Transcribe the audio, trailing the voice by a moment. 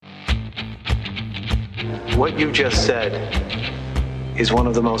What you just said is one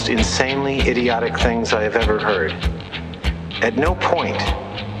of the most insanely idiotic things I have ever heard. At no point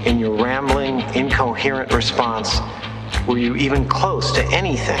in your rambling, incoherent response were you even close to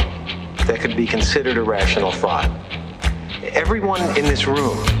anything that could be considered a rational thought. Everyone in this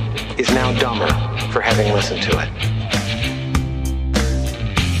room is now dumber for having listened to it.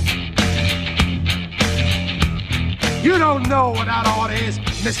 You don't know what that art is,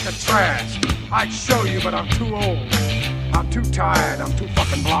 Mr. Trash. I'd show you, but I'm too old. I'm too tired. I'm too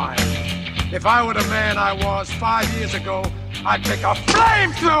fucking blind. If I were the man I was 5 years ago, I'd take a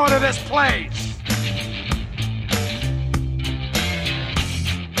flamethrower to this place.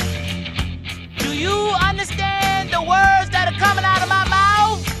 Do you understand the words that are coming out of my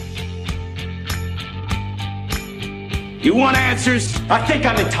mouth? You want answers? I think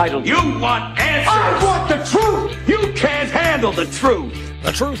I'm entitled. You want answers? I want the truth! You can't handle the truth.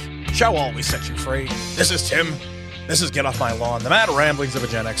 The truth shall always set you free. This is Tim. This is Get Off My Lawn, the mad ramblings of a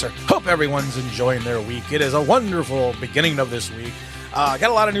Gen Xer. Hope everyone's enjoying their week. It is a wonderful beginning of this week. Got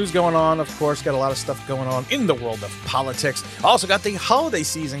a lot of news going on, of course. Got a lot of stuff going on in the world of politics. Also got the holiday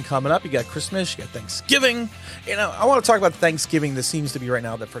season coming up. You got Christmas, you got Thanksgiving. You know, I want to talk about Thanksgiving. This seems to be right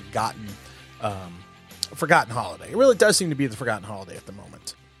now the forgotten holiday. It really does seem to be the forgotten holiday at the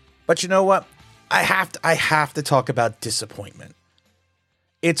moment. But you know what? I have to talk about disappointment.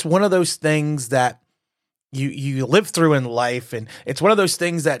 It's one of those things that you live through in life, and it's one of those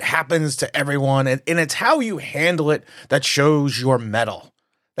things that happens to everyone, and it's how you handle it that shows your mettle,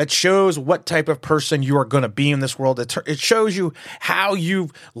 that shows what type of person you are going to be in this world. It shows you how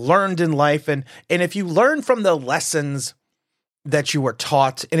you've learned in life, and if you learn from the lessons that you were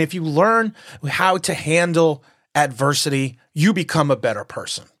taught, and if you learn how to handle adversity, you become a better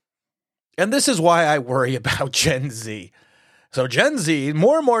person. And this is why I worry about Gen Z. So Gen Z,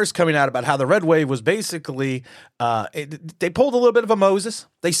 more and more is coming out about how the red wave was basically, they pulled a little bit of a Moses.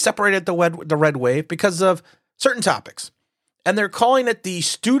 They separated the red wave because of certain topics. And they're calling it the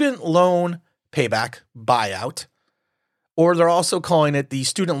student loan payback buyout, or they're also calling it the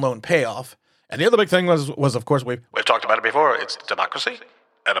student loan payoff. And the other big thing was of course, we've talked about it before. It's democracy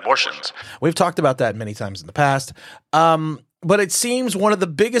and abortions. We've talked about that many times in the past. But it seems one of the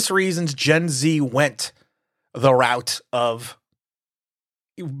biggest reasons Gen Z went the route of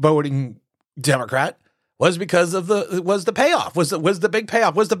voting Democrat was because of the payoff, was the big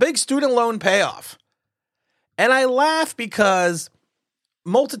payoff, was the big student loan payoff. And I laugh because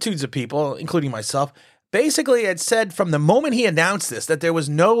multitudes of people, including myself, basically had said from the moment he announced this that there was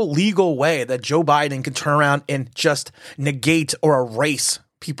no legal way that Joe Biden could turn around and just negate or erase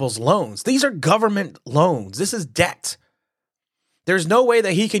people's loans. These are government loans. This is debt. There's no way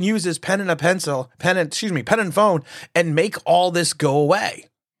that he can use his pen and phone and make all this go away.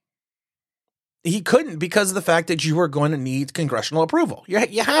 He couldn't because of the fact that you are going to need congressional approval.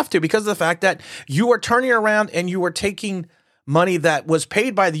 You have to, because of the fact that you are turning around and you are taking money that was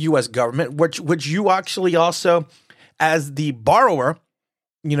paid by the U.S. government, which you actually also, as the borrower,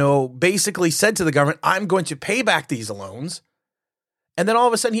 basically said to the government, I'm going to pay back these loans. And then all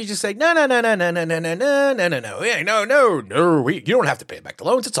of a sudden, he just say, no, you don't have to pay back the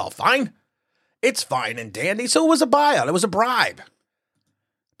loans. It's all fine. It's fine and dandy. So it was a buyout. It was a bribe.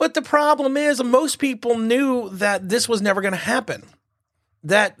 But the problem is, most people knew that this was never going to happen.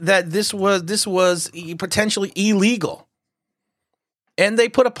 That this was potentially illegal. And they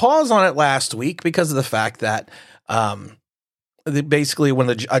put a pause on it last week because of the fact that basically when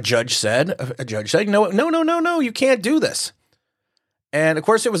a judge said, no, you can't do this. And of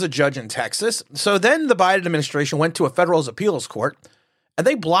course, it was a judge in Texas. So then the Biden administration went to a federal appeals court, and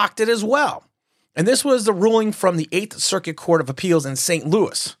they blocked it as well. And this was the ruling from the 8th Circuit Court of Appeals in St.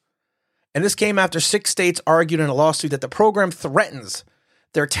 Louis. And this came after 6 states argued in a lawsuit that the program threatens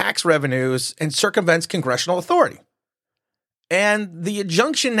their tax revenues and circumvents congressional authority. And the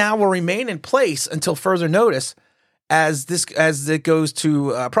injunction now will remain in place until further notice as it goes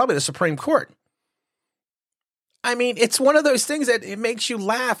to probably the Supreme Court. I mean, it's one of those things that it makes you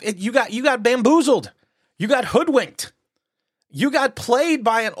laugh. You got bamboozled. You got hoodwinked. You got played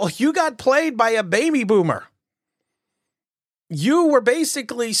by a baby boomer. You were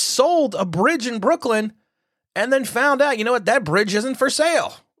basically sold a bridge in Brooklyn and then found out, you know what, that bridge isn't for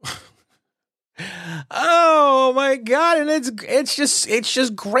sale. Oh my God. And it's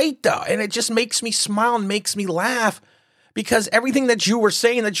just great though. And it just makes me smile and makes me laugh. Because everything that you were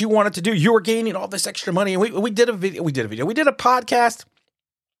saying that you wanted to do, you were gaining all this extra money. And we did a podcast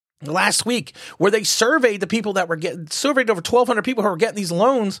last week where they surveyed the people that were surveyed over 1,200 people who were getting these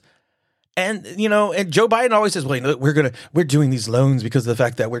loans. And, and Joe Biden always says, well, we're doing these loans because of the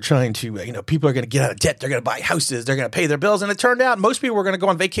fact that we're trying to, people are going to get out of debt. They're going to buy houses. They're going to pay their bills. And it turned out most people were going to go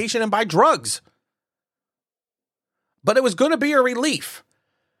on vacation and buy drugs. But it was going to be a relief.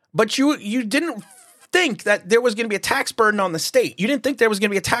 But you didn't think that there was going to be a tax burden on the state. You didn't think there was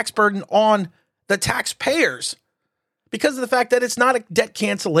going to be a tax burden on the taxpayers because of the fact that it's not a debt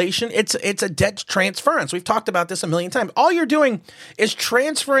cancellation. It's a debt transference. We've talked about this a million times. All you're doing is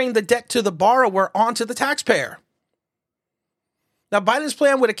transferring the debt to the borrower onto the taxpayer. Now, Biden's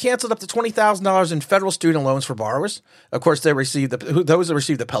plan would have canceled up to $20,000 in federal student loans for borrowers. Of course, those that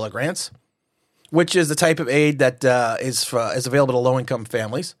received the Pell Grants, which is the type of aid that is available to low-income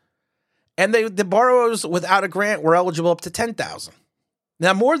families. And the borrowers without a grant were eligible up to $10,000.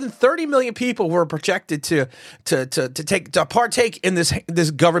 Now, more than 30 million people were projected to partake in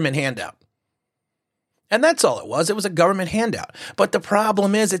this government handout. And that's all it was. It was a government handout. But the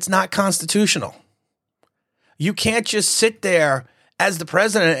problem is it's not constitutional. You can't just sit there as the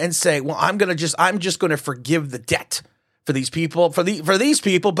president and say, well, I'm just going to forgive the debt for these people, but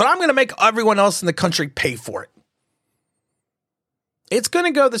I'm going to make everyone else in the country pay for it. It's going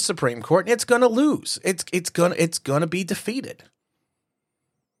to go to the Supreme Court and it's going to lose. It's going to be defeated.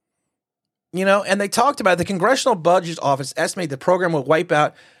 And they talked about it. The Congressional Budget Office estimated the program will wipe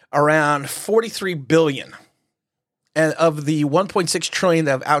out around $43 billion of the $1.6 trillion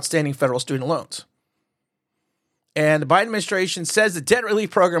of outstanding federal student loans. And the Biden administration says the debt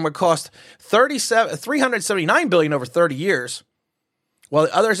relief program would cost $379 billion over 30 years, while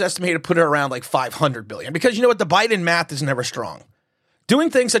the others estimated to put it around like $500 billion. Because you know what? The Biden math is never strong. Doing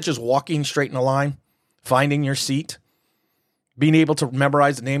things such as walking straight in a line, finding your seat, being able to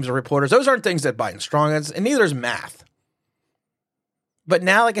memorize the names of reporters, those aren't things that Biden's strong at, and neither is math. But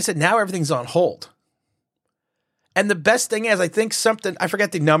now, like I said, now everything's on hold. And the best thing is, I think I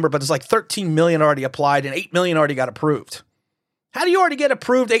forget the number, but it's like 13 million already applied and 8 million already got approved. How do you already get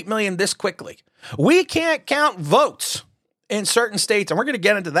approved 8 million this quickly? We can't count votes in certain states, and we're going to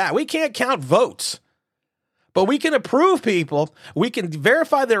get into that. We can't count votes. But we can approve people, we can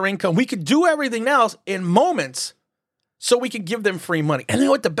verify their income, we can do everything else in moments so we can give them free money. And you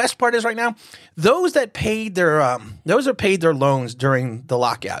know what the best part is right now? Those that paid their loans during the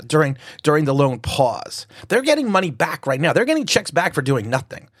lockout, during the loan pause, they're getting money back right now. They're getting checks back for doing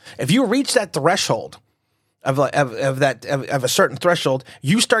nothing. If you reach that threshold of a certain threshold,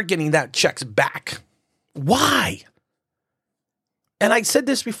 you start getting that checks back. Why? And I said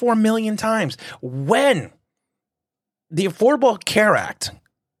this before a million times. When the Affordable Care Act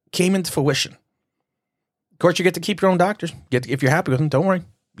came into fruition, of course, you get to keep your own doctors. If you're happy with them, don't worry.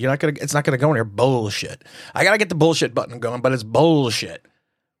 It's not gonna go anywhere. Bullshit. I gotta get the bullshit button going, but it's bullshit.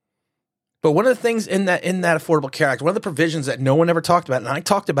 But one of the things in that Affordable Care Act, one of the provisions that no one ever talked about, and I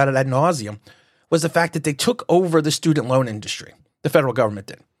talked about it ad nauseum, was the fact that they took over the student loan industry. The federal government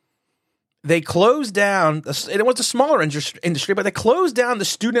did. They closed down, and it was a smaller industry, but they closed down the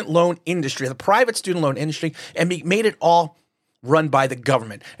student loan industry, the private student loan industry, and made it all run by the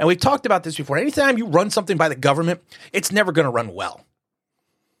government. And we've talked about this before. Anytime you run something by the government, it's never going to run well.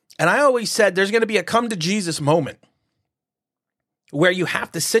 And I always said there's going to be a come to Jesus moment where you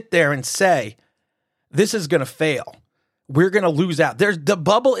have to sit there and say, this is going to fail. We're going to lose out. The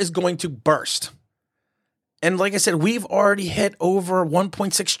bubble is going to burst. And like I said, we've already hit over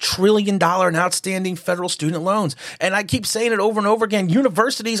 $1.6 trillion in outstanding federal student loans. And I keep saying it over and over again.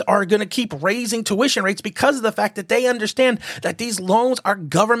 Universities are going to keep raising tuition rates because of the fact that they understand that these loans are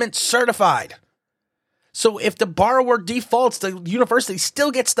government certified. So if the borrower defaults, the university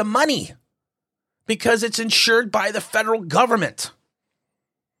still gets the money because it's insured by the federal government.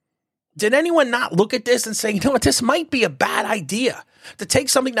 Did anyone not look at this and say, you know what, this might be a bad idea to take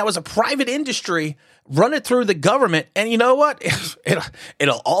something that was a private industry, run it through the government, and you know what?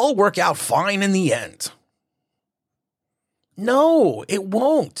 It'll all work out fine in the end. No, it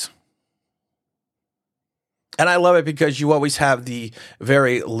won't. And I love it because you always have the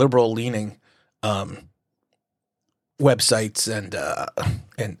very liberal-leaning websites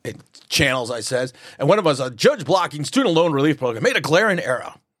and channels, I says. And one of us, a judge blocking student loan relief program, made a glaring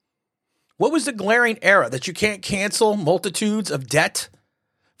error. What was the glaring error? That you can't cancel multitudes of debt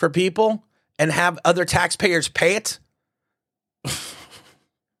for people and have other taxpayers pay it?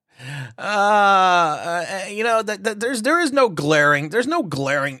 There is no glaring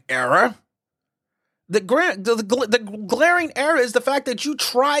error. The glaring error is the fact that you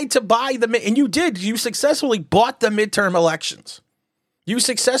tried to buy and you did. You successfully bought the midterm elections. You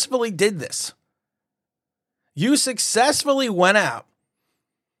successfully did this. You successfully went out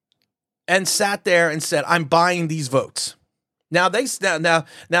and sat there and said, I'm buying these votes. Now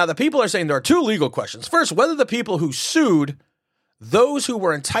the people are saying there are two legal questions. First, whether the people who sued those who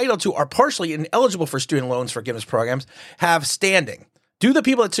were entitled to are partially ineligible for student loans forgiveness programs have standing. Do the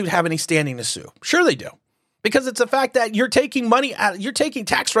people that sued have any standing to sue? Sure they do. Because it's the fact that you're taking you're taking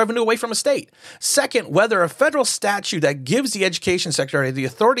tax revenue away from a state. Second, whether a federal statute that gives the education secretary the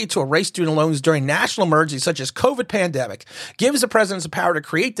authority to erase student loans during national emergencies such as COVID pandemic gives the president the power to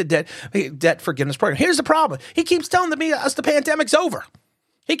create the debt forgiveness program. Here's the problem. He keeps telling us the pandemic's over.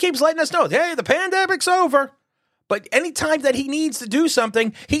 He keeps letting us know, hey, the pandemic's over. But anytime that he needs to do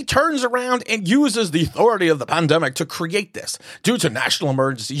something, he turns around and uses the authority of the pandemic to create this due to national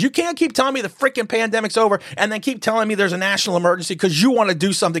emergency. You can't keep telling me the freaking pandemic's over and then keep telling me there's a national emergency because you want to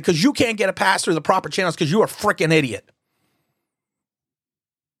do something because you can't get it passed through the proper channels because you're a freaking idiot.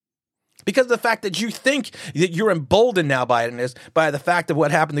 Because of the fact that you think that you're emboldened now by the fact of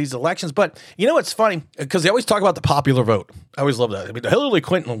what happened in these elections. But you know what's funny? Because they always talk about the popular vote. I always love that. I mean, Hillary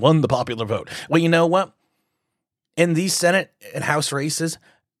Clinton won the popular vote. Well, you know what? In these Senate and House races,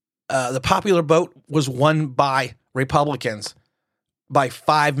 the popular vote was won by Republicans by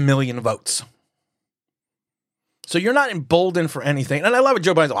 5 million votes. So you're not emboldened for anything. And I love it.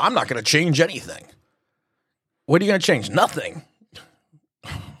 Joe Biden's, I'm not going to change anything. What are you going to change? Nothing.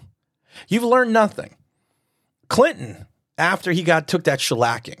 You've learned nothing. Clinton, after he took that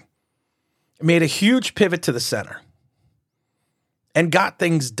shellacking, made a huge pivot to the center and got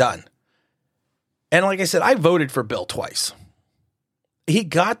things done. And like I said, I voted for Bill twice. He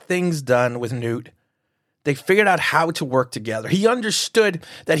got things done with Newt. They figured out how to work together. He understood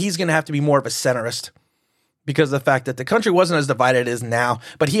that he's going to have to be more of a centrist because of the fact that the country wasn't as divided as it is now,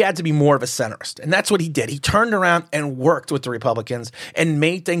 but he had to be more of a centrist. And that's what he did. He turned around and worked with the Republicans and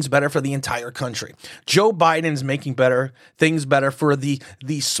made things better for the entire country. Joe Biden's making things better for the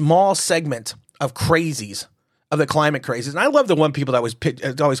small segment of crazies, of the climate crazes. And I love the one people that was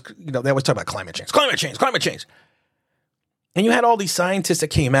always, they always talk about climate change. And you had all these scientists that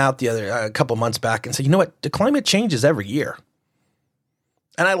came out a couple months back and said, you know what? The climate changes every year.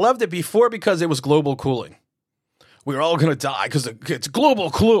 And I loved it before because it was global cooling. We were all going to die because it's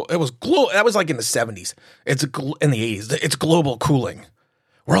global cooling. That was like in the 70s. It's in the 80s. It's global cooling.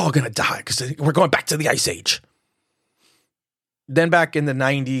 We're all going to die because we're going back to the ice age. Then back in the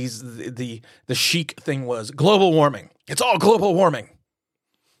 90s, the chic thing was global warming. It's all global warming.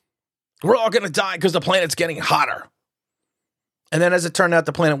 We're all going to die because the planet's getting hotter. And then as it turned out,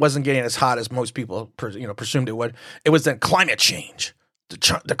 the planet wasn't getting as hot as most people presumed it would. It was then climate change.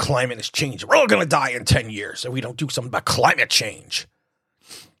 The climate is changing. We're all going to die in 10 years if we don't do something about climate change.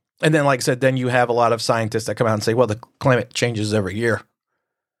 And then, like I said, then you have a lot of scientists that come out and say, well, the climate changes every year.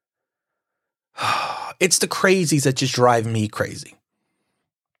 It's the crazies that just drive me crazy.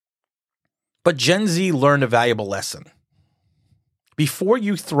 But Gen Z learned a valuable lesson. Before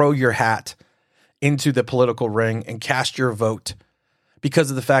you throw your hat into the political ring and cast your vote because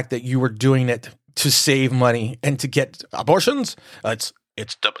of the fact that you were doing it to save money and to get abortions, it's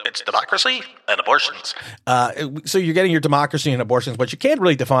democracy and abortions. So you're getting your democracy and abortions, but you can't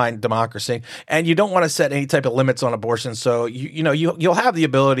really define democracy, and you don't want to set any type of limits on abortion. So you'll have the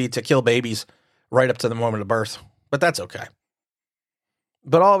ability to kill babies right up to the moment of birth, but that's okay.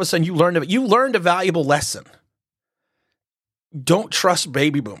 But all of a sudden, you learned a valuable lesson. Don't trust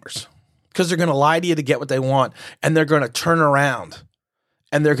baby boomers because they're going to lie to you to get what they want, and they're going to turn around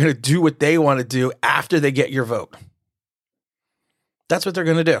and they're going to do what they want to do after they get your vote. That's what they're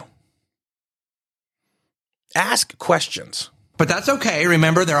going to do. Ask questions. But that's okay.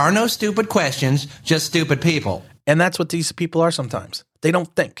 Remember, there are no stupid questions, just stupid people. And that's what these people are sometimes. They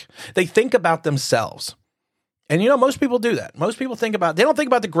don't think. They think about themselves. And most people do that. Most people they don't think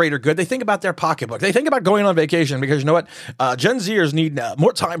about the greater good. They think about their pocketbook. They think about going on vacation because you know what? Gen Zers need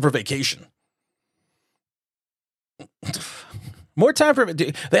more time for vacation. More time for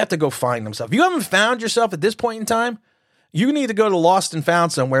they have to go find themselves. If you haven't found yourself at this point in time, you need to go to Lost and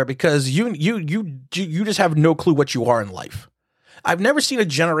Found somewhere because you just have no clue what you are in life. I've never seen a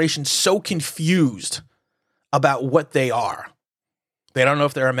generation so confused about what they are. They don't know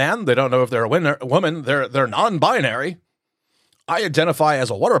if they're a man. They don't know if they're a woman. They're non-binary. I identify as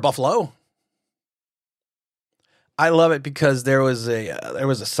a water buffalo. I love it because there was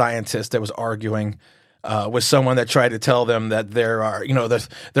a scientist that was arguing with someone that tried to tell them that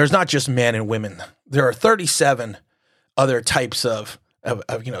there's not just men and women. There are 37 other types of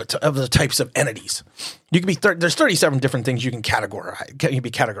the types of entities. You can be there's 37 different things you can be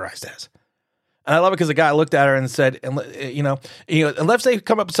categorized as. And I love it because the guy looked at her and said, unless they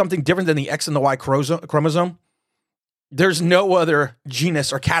come up with something different than the X and the Y chromosome, there's no other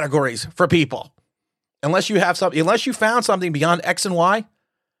genus or categories for people. Unless you found something beyond X and Y,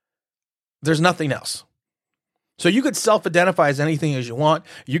 there's nothing else. So you could self-identify as anything as you want.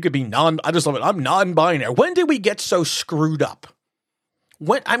 You could be I just love it. I'm non-binary. When did we get so screwed up?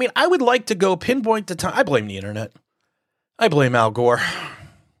 I would like to go pinpoint the time. I blame the internet. I blame Al Gore.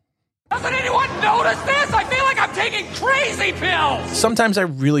 Doesn't anyone notice this? I feel like I'm taking crazy pills. Sometimes I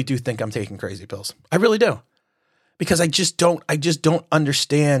really do think I'm taking crazy pills. I really do. Because I just don't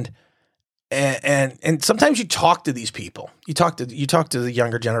understand. And sometimes you talk to these people. You talk to the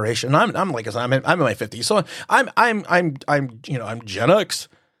younger generation. I'm in my 50s. So I'm Gen X.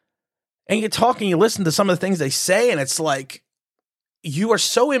 And you talk and you listen to some of the things they say, and it's like, you are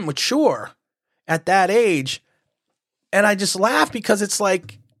so immature at that age. And I just laugh because it's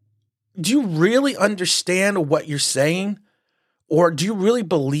like, do you really understand what you're saying? Or do you really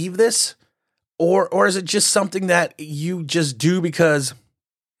believe this? Or is it just something that you just do because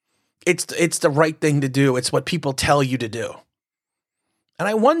it's the right thing to do? It's what people tell you to do. And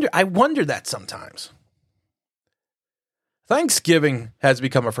I wonder that sometimes. Thanksgiving has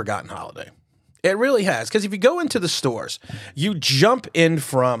become a forgotten holiday. It really has. Because if you go into the stores, I'm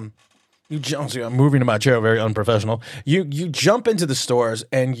moving to my chair, very unprofessional. You jump into the stores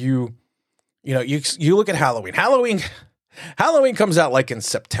and you look at Halloween. Halloween comes out like in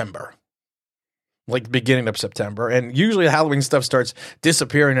September. Like beginning of September. And usually the Halloween stuff starts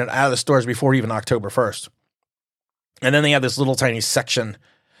disappearing out of the stores before even October 1st. And then they have this little tiny section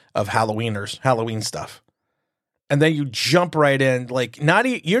of Halloween stuff. And then you jump right in, like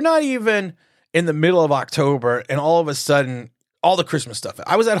you're not even in the middle of October, and all of a sudden, all the Christmas stuff.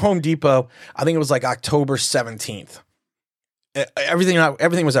 I was at Home Depot, I think it was like October 17th.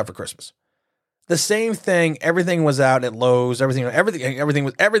 Everything was out for Christmas. The same thing, everything was out at Lowe's, everything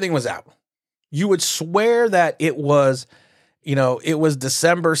was out. You would swear that it was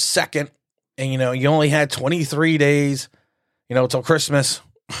December 2nd, and you only had 23 days, till Christmas.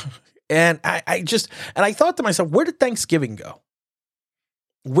 And I thought to myself, where did Thanksgiving go?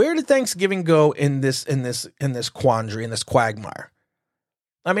 Where did Thanksgiving go in this quandary, in this quagmire?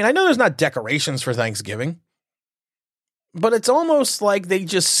 I mean, I know there's not decorations for Thanksgiving, but it's almost like they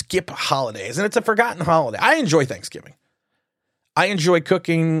just skip holidays, and it's a forgotten holiday. I enjoy Thanksgiving. I enjoy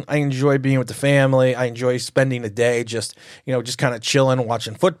cooking. I enjoy being with the family. I enjoy spending the day just kind of chilling,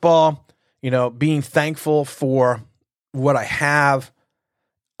 watching football, being thankful for what I have.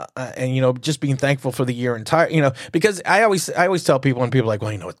 And, just being thankful for the year entire, because I always tell people, when people are like,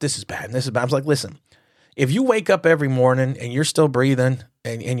 well, this is bad and this is bad. I was like, listen, if you wake up every morning and you're still breathing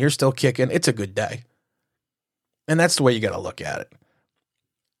and you're still kicking, it's a good day. And that's the way you got to look at it.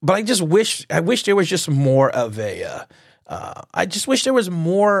 But I wish there was just more of I just wish there was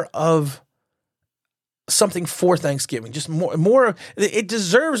more of something for Thanksgiving, just more. It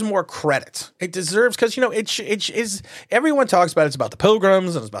deserves more credit. It deserves, because it is. Everyone talks about it's about the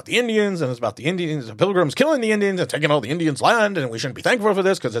Pilgrims, and it's about the Indians, and it's about the Indians, the Pilgrims killing the Indians and taking all the Indians' land, and we shouldn't be thankful for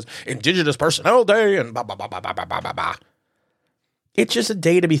this because it's Indigenous Personnel Day and blah blah blah blah blah blah blah blah. It's just a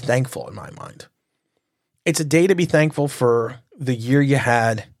day to be thankful in my mind. It's a day to be thankful for the year you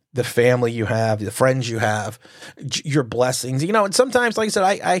had, the family you have, the friends you have, your blessings. And sometimes, like I said,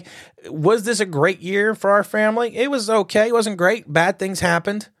 I was this a great year for our family? It was okay. It wasn't great. Bad things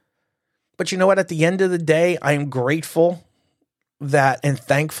happened. But you know what? At the end of the day, I am grateful and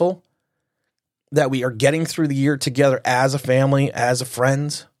thankful that we are getting through the year together as a family, as a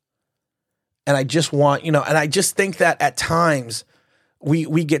friends. And I just want, and I just think that at times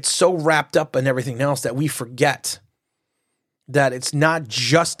we get so wrapped up in everything else that we forget that it's not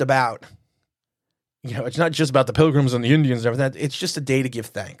just about, it's not just about the Pilgrims and the Indians and everything. It's just a day to give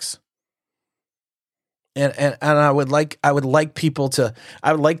thanks. And I would like people to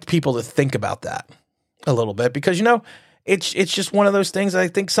think about that a little bit, because it's just one of those things that I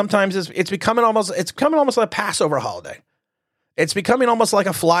think sometimes it's becoming almost like a Passover holiday. It's becoming almost like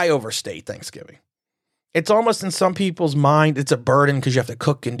a flyover state, Thanksgiving. It's almost, in some people's mind, it's a burden because you have to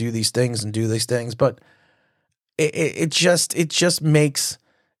cook and do these things, but it just take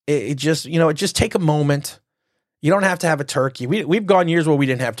a moment. You don't have to have a turkey. We've gone years where we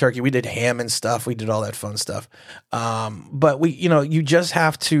didn't have turkey. We did ham and stuff. We did all that fun stuff. But you just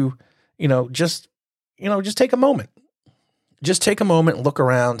have to, just take a moment. Just take a moment, look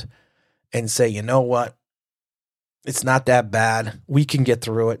around and say, you know what? It's not that bad. We can get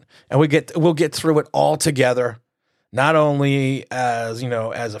through it, and we'll get through it all together, not only as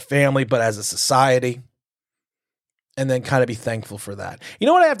a family, but as a society. And then kind of be thankful for that. You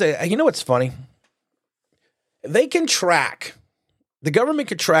know what what's funny? The government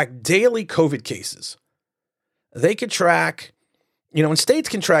could track daily COVID cases. They could track, And states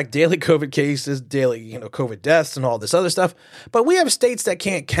can track daily COVID cases, daily, COVID deaths and all this other stuff, but we have states that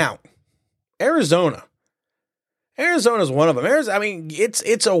can't count. Arizona is one of them.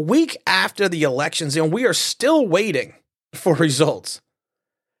 It's a week after the elections and we are still waiting for results.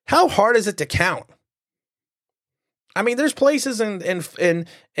 How hard is it to count? There's places in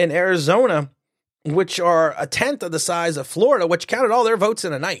Arizona which are a tenth of the size of Florida, which counted all their votes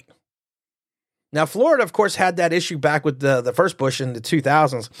in a night. Now, Florida, of course, had that issue back with the first Bush in the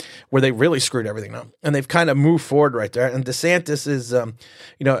 2000s where they really screwed everything up. And they've kind of moved forward right there. And DeSantis is,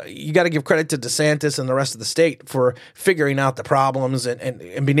 you got to give credit to DeSantis and the rest of the state for figuring out the problems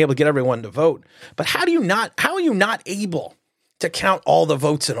and being able to get everyone to vote. But how are you not able to count all the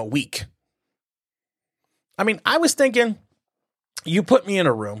votes in a week? I was thinking, you put me in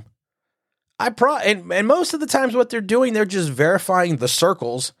a room. And most of the times what they're doing, they're just verifying the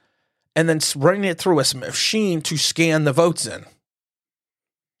circles and then running it through a machine to scan the votes in.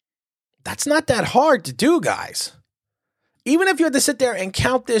 That's not that hard to do, guys. Even if you had to sit there and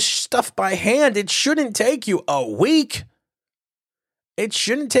count this stuff by hand, it shouldn't take you a week. It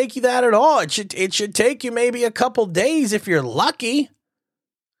shouldn't take you that at all. It should take you maybe a couple days if you're lucky.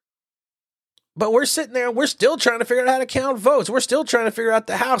 But we're sitting there, we're still trying to figure out how to count votes. We're still trying to figure out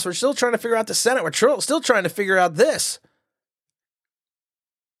the House. We're still trying to figure out the Senate. We're still trying to figure out this.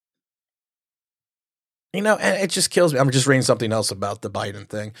 And it just kills me. I'm just reading something else about the Biden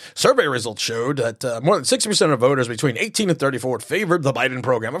thing. Survey results showed that more than 60% of voters between 18 and 34 favored the Biden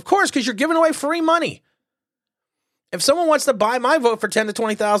program. Of course, because you're giving away free money. If someone wants to buy my vote for $10,000 to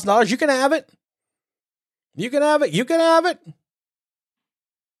 $20,000, you can have it. You can have it. You can have it.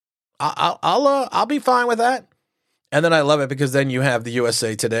 I'll be fine with that. And then I love it because then you have the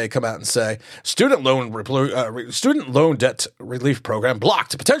USA Today come out and say student loan debt relief program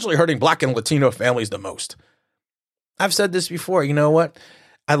blocked, potentially hurting Black and Latino families the most. I've said this before. You know what?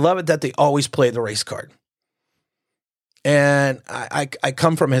 I love it that they always play the race card. And I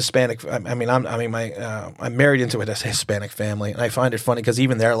come from a Hispanic. I'm married into a Hispanic family, and I find it funny because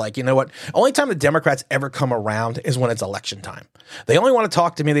even they're like, you know what? Only time the Democrats ever come around is when it's election time. They only want to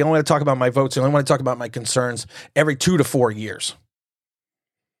talk to me. They only want to talk about my votes. They only want to talk about my concerns every 2 to 4 years.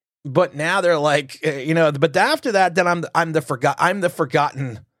 But now they're like, But after that, then I'm the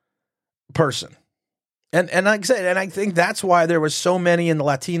forgotten person. And like I said, and I think that's why there was so many in the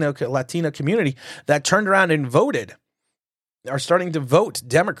Latino community that turned around and voted. Are starting to vote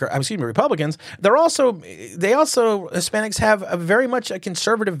Republicans. Hispanics have very much a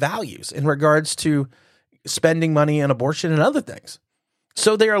conservative values in regards to spending money on abortion and other things.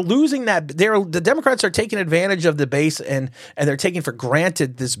 So they are losing that. The Democrats are taking advantage of the base and they're taking for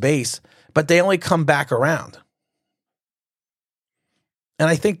granted this base, but they only come back around. And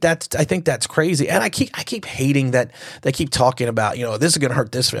I think that's crazy. And I keep hating that they keep talking about, this is going to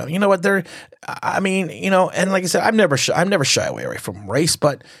hurt this family. You know what? And like I said, I'm never shy away from race,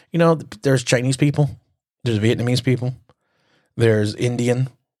 but there's Chinese people, there's Vietnamese people, there's Indian,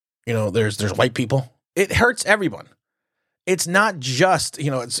 there's white people. It hurts everyone. It's not just,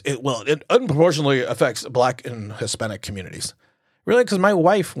 it unproportionately affects Black and Hispanic communities. Really? Because my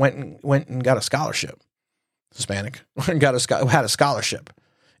wife went and got a scholarship. Hispanic, and had a scholarship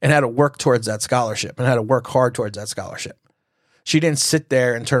and had to work towards that scholarship and had to work hard towards that scholarship. She didn't sit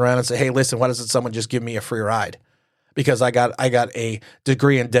there and turn around and say, hey, listen, why doesn't someone just give me a free ride? Because I got a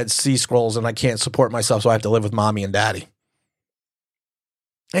degree in Dead Sea Scrolls and I can't support myself, so I have to live with mommy and daddy.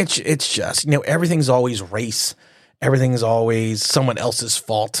 It's just, everything's always race. Everything's always someone else's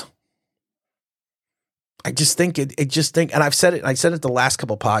fault. I just think and I said it the last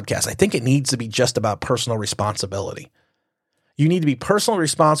couple podcasts, I think it needs to be just about personal responsibility. You need to be personally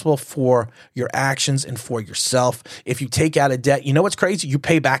responsible for your actions and for yourself. If you take out a debt, you know what's crazy? You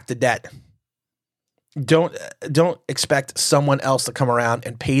pay back the debt. Don't expect someone else to come around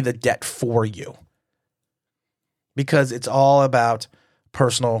and pay the debt for you. Because it's all about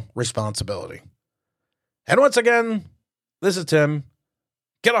personal responsibility. And once again, this is Tim.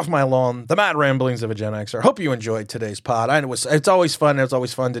 Get off my lawn, the mad ramblings of a Gen Xer. Hope you enjoyed today's pod. It's always fun. It's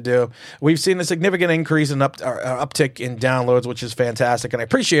always fun to do. We've seen a significant increase in uptick in downloads, which is fantastic. And I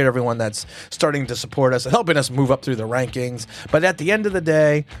appreciate everyone that's starting to support us and helping us move up through the rankings. But at the end of the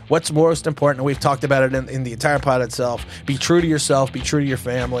day, what's most important, and we've talked about it in the entire pod itself, be true to yourself, be true to your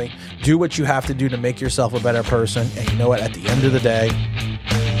family, do what you have to do to make yourself a better person. And you know what? At the end of the day,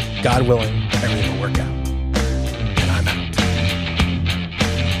 God willing, everything will work out.